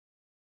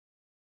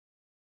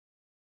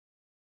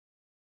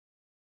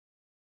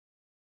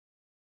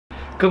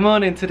Good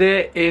morning,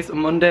 today is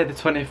Monday the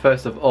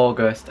 21st of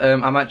August.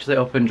 I'm actually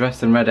up and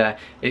dressed and ready.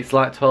 It's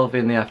like 12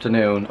 in the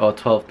afternoon, or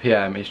 12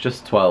 PM, it's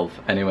just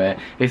 12 anyway.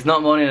 It's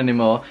not morning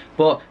anymore,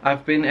 but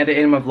I've been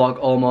editing my vlog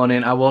all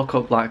morning. I woke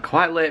up like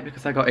quite late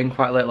because I got in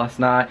quite late last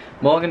night.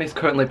 Morgan is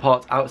currently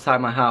parked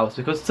outside my house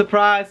because,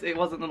 surprise, it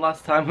wasn't the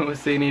last time we were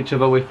seeing each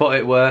other. We thought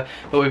it were,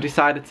 but we've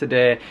decided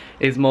today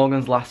is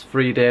Morgan's last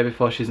free day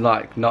before she's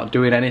like not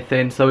doing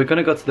anything. So we're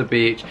gonna go to the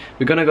beach,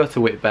 we're gonna go to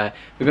Whitby,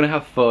 we're gonna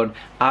have fun.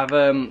 I've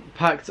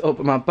packed up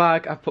my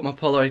bag, I've put my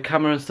Polaroid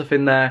camera and stuff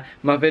in there.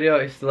 My video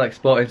is still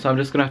exporting, so I'm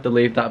just gonna have to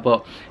leave that,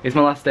 but it's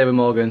my last day with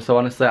Morgan, so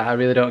honestly I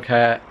really don't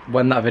care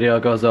when that video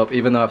goes up,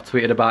 even though I've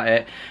tweeted about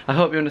it. I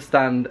hope you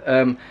understand.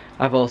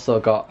 I've also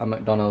got a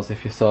McDonald's,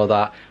 if you saw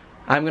that.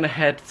 I'm gonna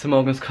head to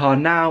Morgan's car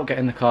now, get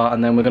in the car,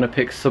 and then we're gonna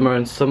pick Summer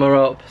and Summer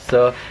up,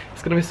 so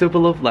it's gonna be super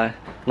lovely.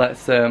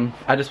 Let's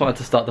I just wanted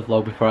to start the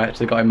vlog before I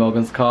actually got in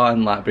Morgan's car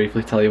and like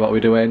briefly tell you what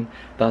we're doing.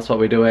 That's what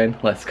we're doing,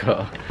 let's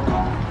go.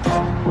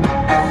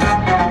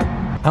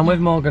 I'm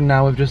with Morgan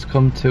now. We've just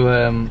come to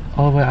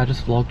oh wait, I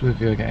just vlogged with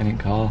you getting in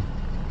car.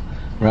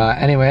 Right,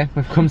 anyway,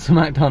 we've come to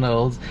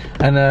McDonald's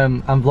and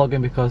I'm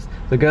vlogging because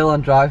the girl on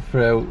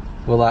drive-through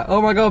were like,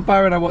 oh my god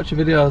Byron, I watch your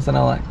videos, and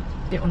I'm like,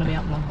 didn't want to be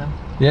on vlog though.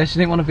 Yeah, she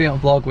didn't want to be on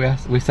vlog.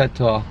 We said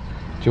to her,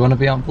 do you want to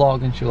be on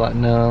vlog? And she was like,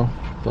 no,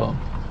 but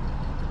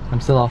I'm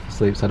still half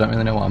asleep, so I don't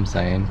really know what I'm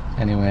saying.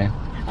 Anyway.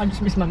 I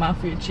just miss my mouth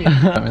for your cheese.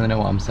 I don't really know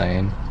what I'm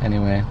saying.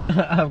 Anyway.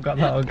 I've got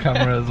that on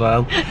camera as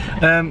well.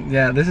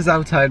 Yeah, this is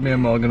how tired me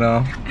and Morgan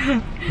are.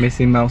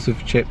 Missing mouse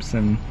with chips,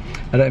 and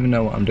I don't even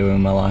know what I'm doing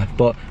in my life.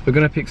 But we're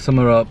going to pick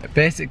Summer up.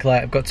 Basically,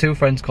 I've got two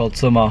friends called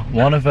Summer.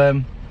 One of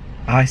them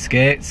ice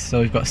skates, so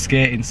we've got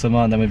skating Summer,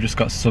 and then we've just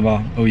got Summer,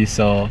 who you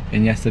saw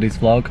in yesterday's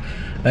vlog.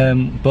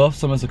 Both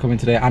Summers are coming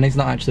today. Annie's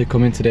not actually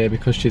coming today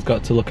because she's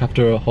got to look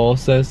after her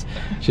horses.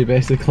 She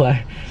basically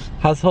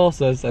has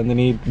horses and they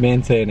need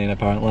maintaining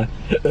apparently.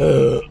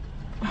 Oh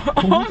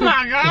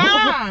my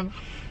god!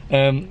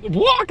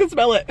 What? I can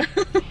smell it!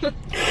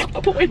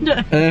 Up a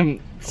window.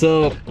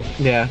 So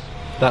yeah,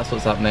 that's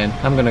what's happening.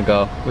 I'm gonna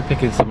go. We're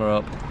picking Summer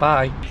up.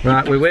 Bye.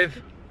 Right, we're with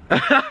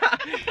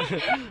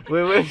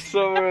we're with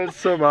Summer and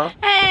Summer.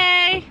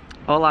 Hey!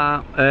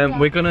 Hola.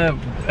 We're gonna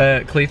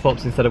Cleef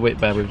Ups instead of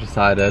Whitby, we've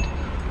decided.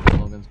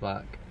 Morgan's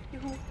back.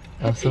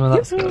 Oh, Summer,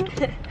 that's good.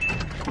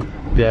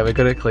 Yeah, we're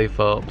gonna Cleef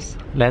Ups.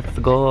 Let's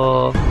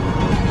go.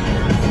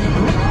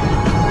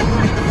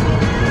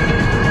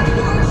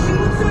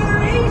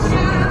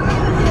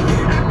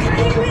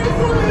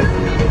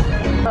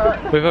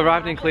 We've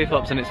arrived in Cleef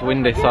Ups and it's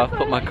windy, so I've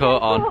put my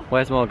coat on.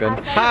 Where's Morgan?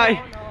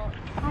 Hi!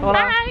 Hola.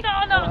 Hi!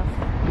 Donuts!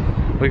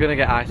 We're gonna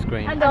get ice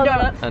cream. And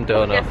donuts. And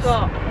donuts. Guess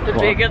what? The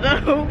bigger the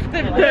hoop,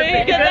 the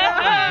bigger the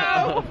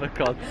hoop! Oh, for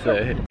God's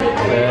sake.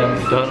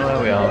 Don't know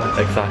where we are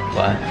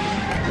exactly.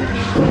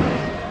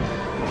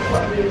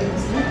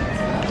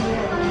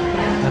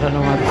 I don't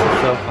know why this is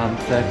so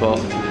fancy, but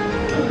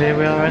here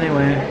we are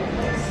anyway.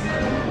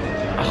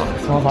 Oh, it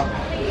smells like...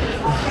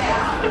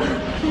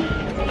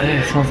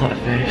 It smells like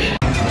fish.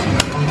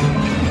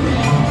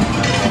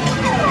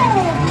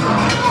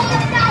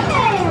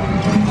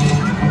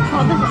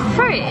 Oh, this is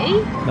free?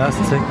 That's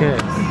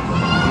tickets.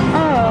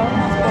 Oh,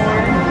 that's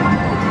boring.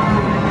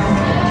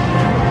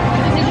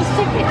 Is it just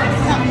tickets?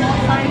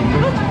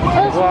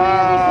 That's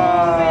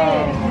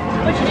Wow!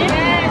 What you do?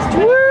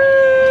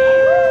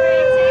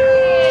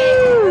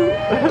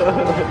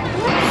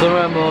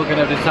 Summer and Morgan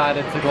have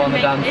decided to go on the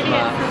dance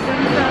mat.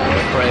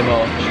 Pretty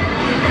much.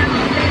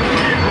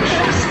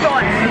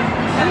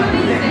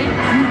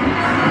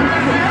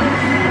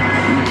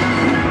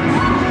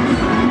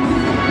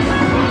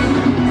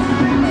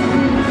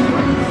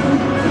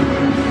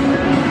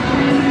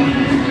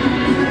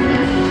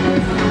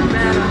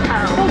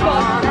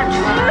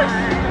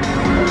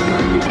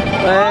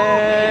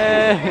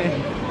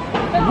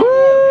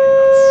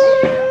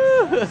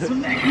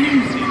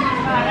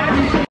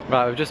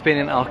 Right, we've just been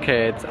in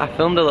arcades. I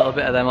filmed a little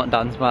bit of them on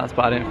dance mats,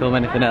 but I didn't film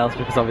anything else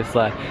because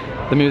obviously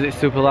the music's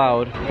super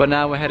loud. But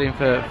now we're heading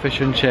for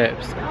fish and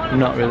chips. I'm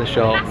not really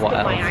sure what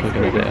else we're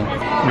gonna do.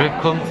 We've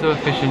come to a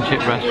fish and chip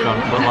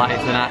restaurant, but like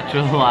it's an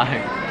actual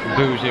like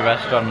bougie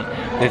restaurant.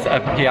 There's a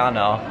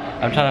piano.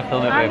 I'm trying to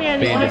film it with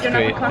being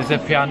discreet. There's a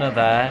piano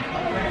there.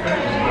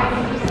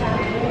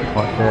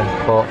 What's the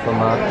thought from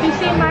that? Have you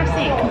seen my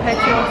seat compared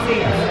to your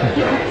seat?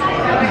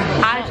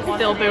 I just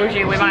feel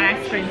bougie with my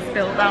ice cream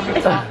spilled down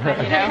the top,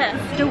 you know?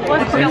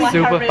 It's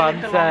super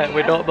fancy,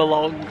 we don't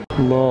belong.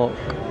 Look,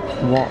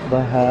 what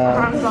the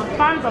hell?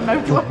 Fans on no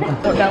door.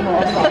 No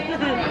more.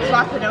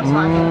 Slapping or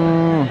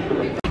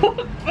slapping. What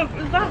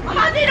was that?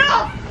 Hand it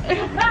off!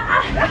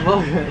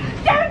 Morgan.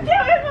 Don't do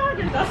it,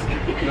 Morgan! That's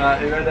good. Right,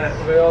 you ready?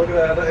 We're all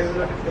gonna, I don't even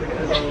know if it's gonna get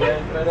us all in.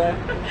 Ready?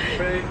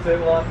 3,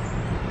 2, 1.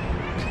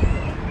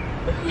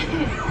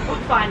 We'll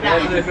find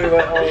out. If we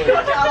went all in.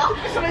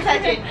 Someone's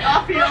heading.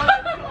 Off your own.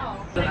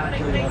 Like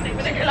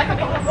I've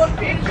got a good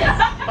picture.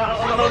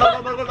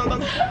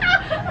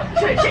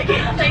 Shake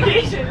it.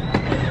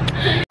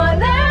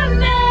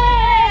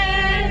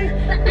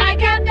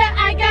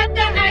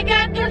 I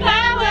got the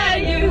power,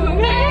 you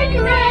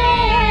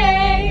rain.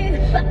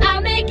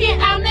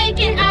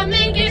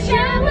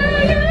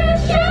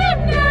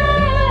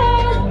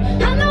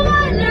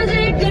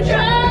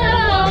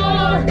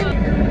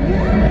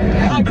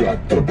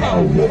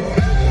 My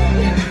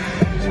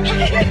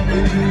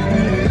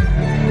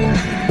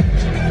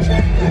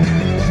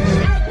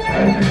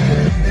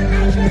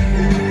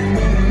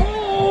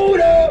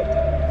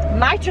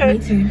turn.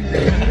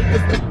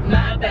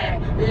 My back,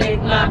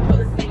 lick my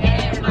pussy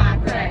and my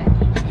crack.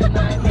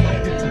 My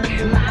neck,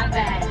 my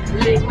back,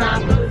 lick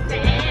my pussy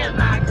and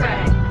my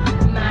crack.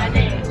 My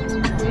neck,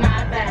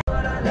 my back.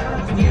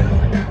 You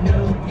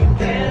know you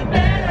can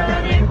bet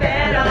on it,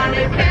 bet on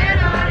it, bet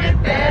on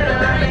it, bet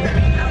on it.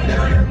 I'm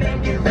gonna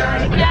make it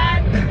right.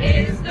 That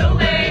is the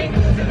way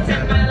to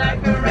turn my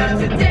life around.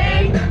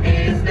 Today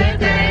is the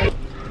day.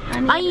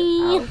 Bye.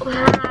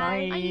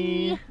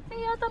 Bye.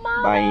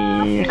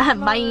 Bye.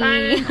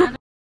 Bye.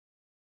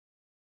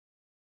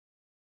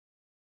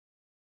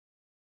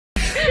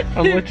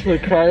 I'm literally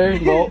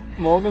crying, but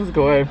Morgan's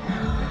going.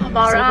 I'm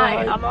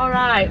alright, I'm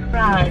alright.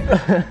 Right.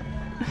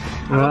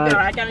 Right.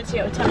 I guarantee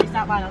it will tell me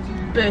that line, I'll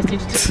just burst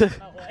into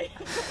that way.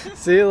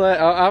 See you later,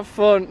 have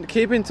fun.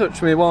 Keep in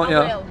touch with me, won't you?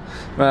 I will.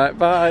 Right,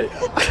 bye.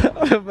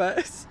 Have a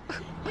mess.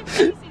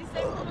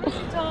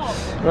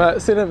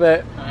 Right, see you in a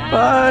bit.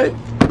 Bye.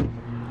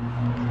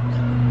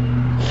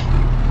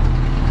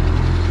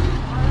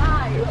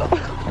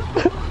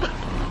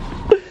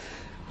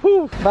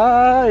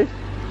 Bye.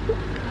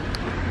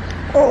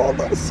 Oh,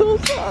 that's so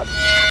sad.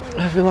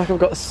 I feel like I've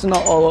got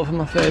snot all over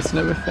my face and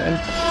everything.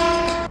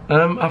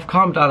 I've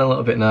calmed down a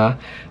little bit now.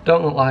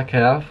 Don't look like I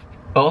have,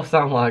 or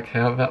sound like I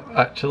have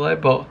actually,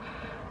 but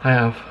I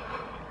have.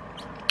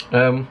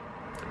 I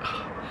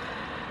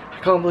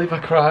can't believe I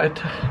cried.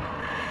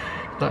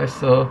 That is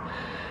so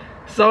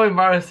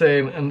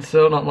embarrassing and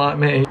so not like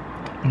me.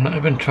 I'm not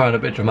even trying to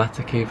be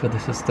dramatic either.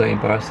 This is the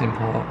embarrassing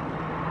part.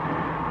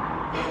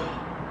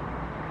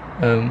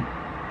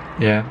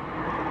 Yeah.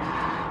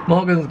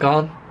 Morgan's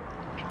gone.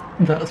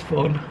 That's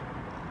fun.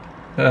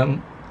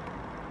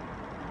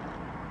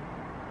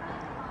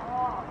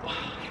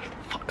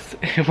 Fuck's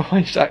sake,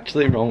 what's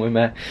actually wrong with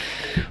me?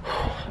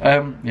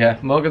 Yeah,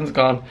 Morgan's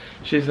gone.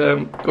 She's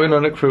going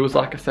on a cruise,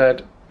 like I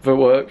said, for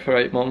work for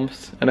 8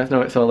 months, and I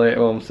know it's only 8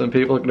 months, and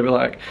people are gonna be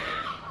like,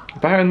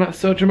 Byron, that's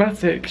so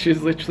dramatic.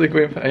 She's literally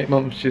going for 8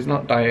 months. She's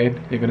not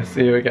dying. You're gonna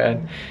see her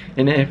again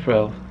in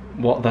April.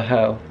 What the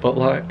hell? But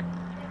like,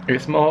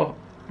 it's more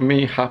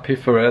me happy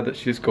for her that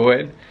she's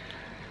going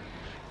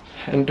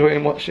and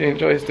doing what she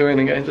enjoys doing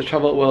and getting to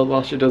travel the world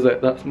while she does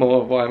it. That's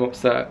more of why I'm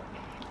upset,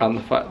 and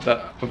the fact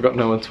that I've got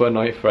no one to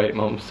annoy for 8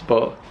 months.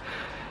 But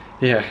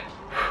yeah,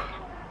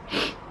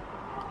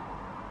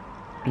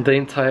 the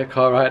entire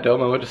car ride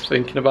home I was just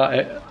thinking about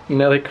it,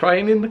 nearly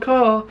crying in the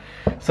car.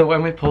 So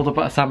when we pulled up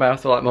at Sam's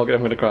house, I was like, Morgan,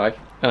 I'm gonna cry,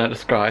 and I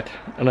just cried,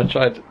 and I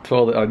tried to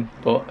hold it on,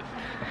 but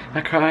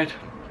I cried.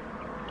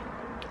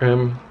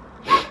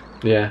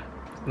 Yeah,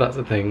 that's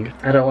the thing.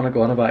 I don't want to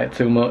go on about it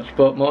too much,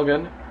 but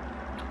Morgan,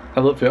 I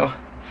love you.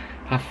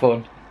 Have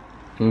fun,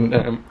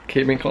 and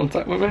keep in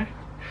contact with me.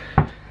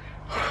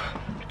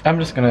 I'm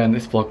just gonna end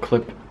this vlog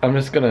clip. I'm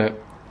just gonna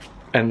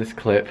end this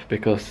clip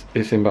because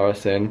it's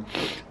embarrassing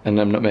and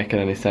I'm not making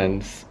any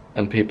sense,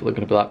 and people are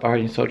gonna be like, Byron,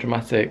 you're so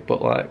dramatic,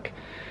 but like,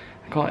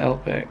 I can't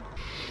help it.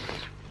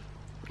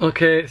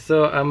 Okay,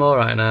 so I'm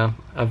alright now.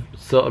 I've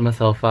sorted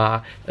myself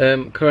out.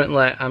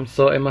 Currently I'm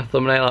sorting my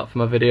thumbnail out for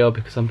my video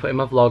because I'm putting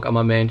my vlog on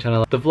my main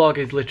channel. The vlog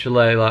is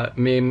literally like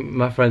me and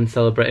my friends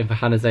celebrating for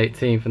Hannah's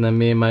 18th, and then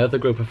me and my other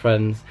group of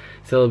friends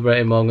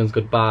celebrating Morgan's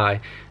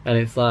goodbye. And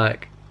it's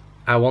like,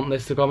 I want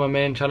this to go on my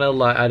main channel.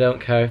 Like, I don't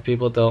care if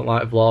people don't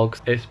like vlogs.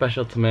 It's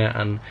special to me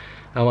and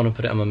I want to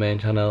put it on my main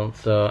channel,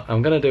 so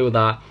I'm gonna do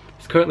that.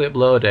 It's currently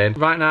uploading.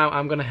 Right now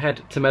I'm gonna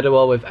head to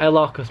Meadowhall with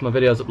Ella because my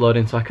video's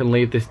uploading, so I can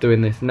leave this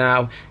doing this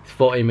now. It's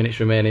 14 minutes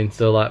remaining,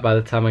 so like by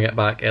the time I get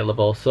back it'll have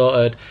all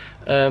sorted.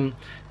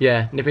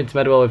 Yeah, nipping to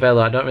Meadowhall with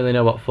Ella. I don't really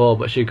know what for,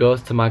 but she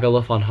goes to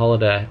Magaluf on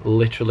holiday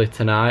literally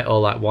tonight,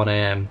 or like 1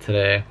 AM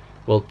today.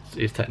 Well,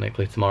 it's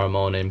technically tomorrow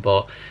morning,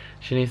 but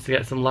she needs to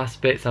get some last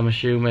bits, I'm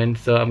assuming,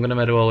 so I'm gonna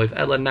Meadowhall with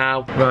Ella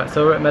now. Right,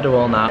 so we're at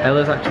Meadowhall now.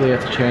 Ella's actually here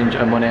to change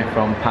her money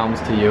from pounds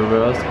to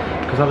euros,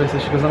 because obviously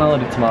she goes on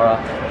holiday tomorrow,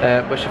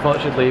 but she thought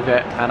she'd leave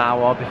it an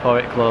hour before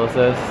it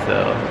closes,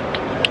 so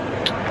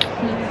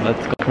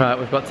let's go. Right,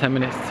 we've got 10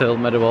 minutes till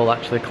Meadowhall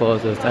actually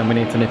closes, and we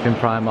need to nip in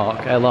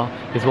Primark. Ella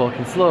is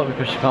walking slow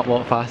because she can't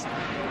walk fast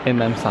in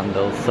them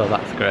sandals, so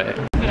that's great.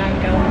 Good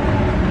angle.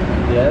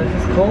 Yeah, this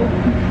is cool.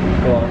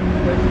 Go on,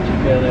 where's the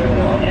chick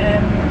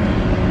earlier?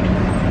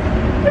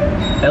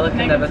 Ella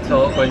can never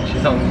talk when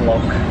she's on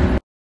vlog.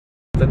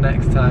 The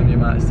next time you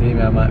might see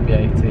me, I might be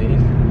 18.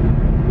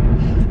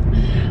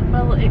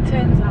 Well, it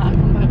turns out I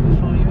come back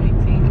before you're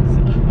 18,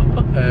 so...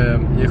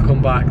 You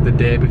come back the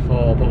day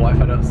before, but what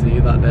if I don't see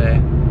you that day?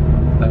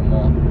 Then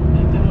what?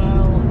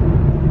 Well,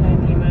 then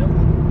you will.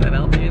 Then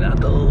I'll be an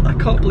adult. I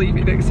can't believe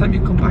it. Next time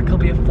you come back, I'll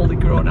be a fully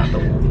grown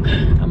adult.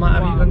 I might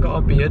have even got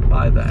a beard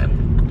by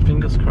then.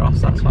 Fingers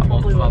crossed, that's what I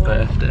want for my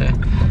birthday.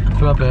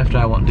 For my birthday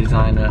I want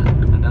designer,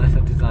 and then I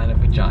said designer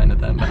vagina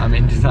then, but I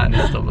mean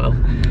designer stubble.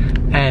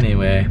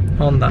 Anyway,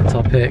 on that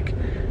topic,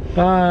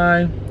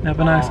 bye, have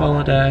a nice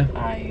holiday.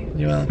 Bye.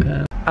 You're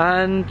welcome.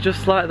 And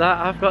just like that,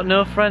 I've got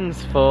no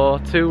friends for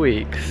 2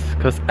 weeks.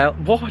 Because,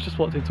 whoa, I just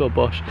walked into a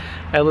bush.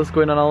 Ella's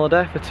going on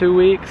holiday for 2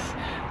 weeks,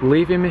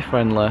 leaving me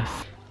friendless.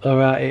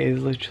 Alright, it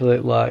is literally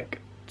like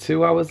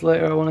 2 hours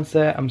later, I want to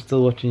say. I'm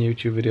still watching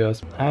YouTube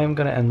videos. I am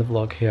going to end the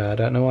vlog here. I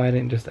don't know why I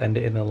didn't just end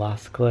it in the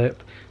last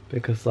clip.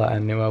 Because like, I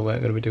knew I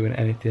weren't going to be doing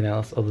anything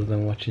else other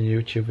than watching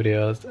YouTube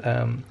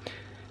videos.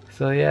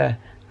 So yeah,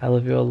 I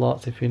love you a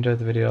lot. If you enjoyed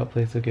the video,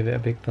 please do give it a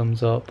big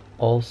thumbs up.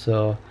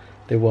 Also,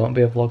 there won't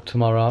be a vlog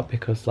tomorrow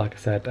because, like I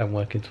said, I'm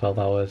working 12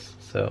 hours,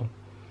 so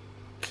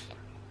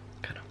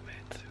cannot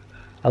wait to do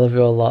that. I love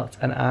you a lot,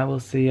 and I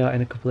will see you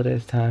in a couple of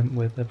days' time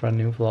with a brand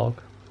new vlog.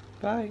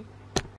 Bye.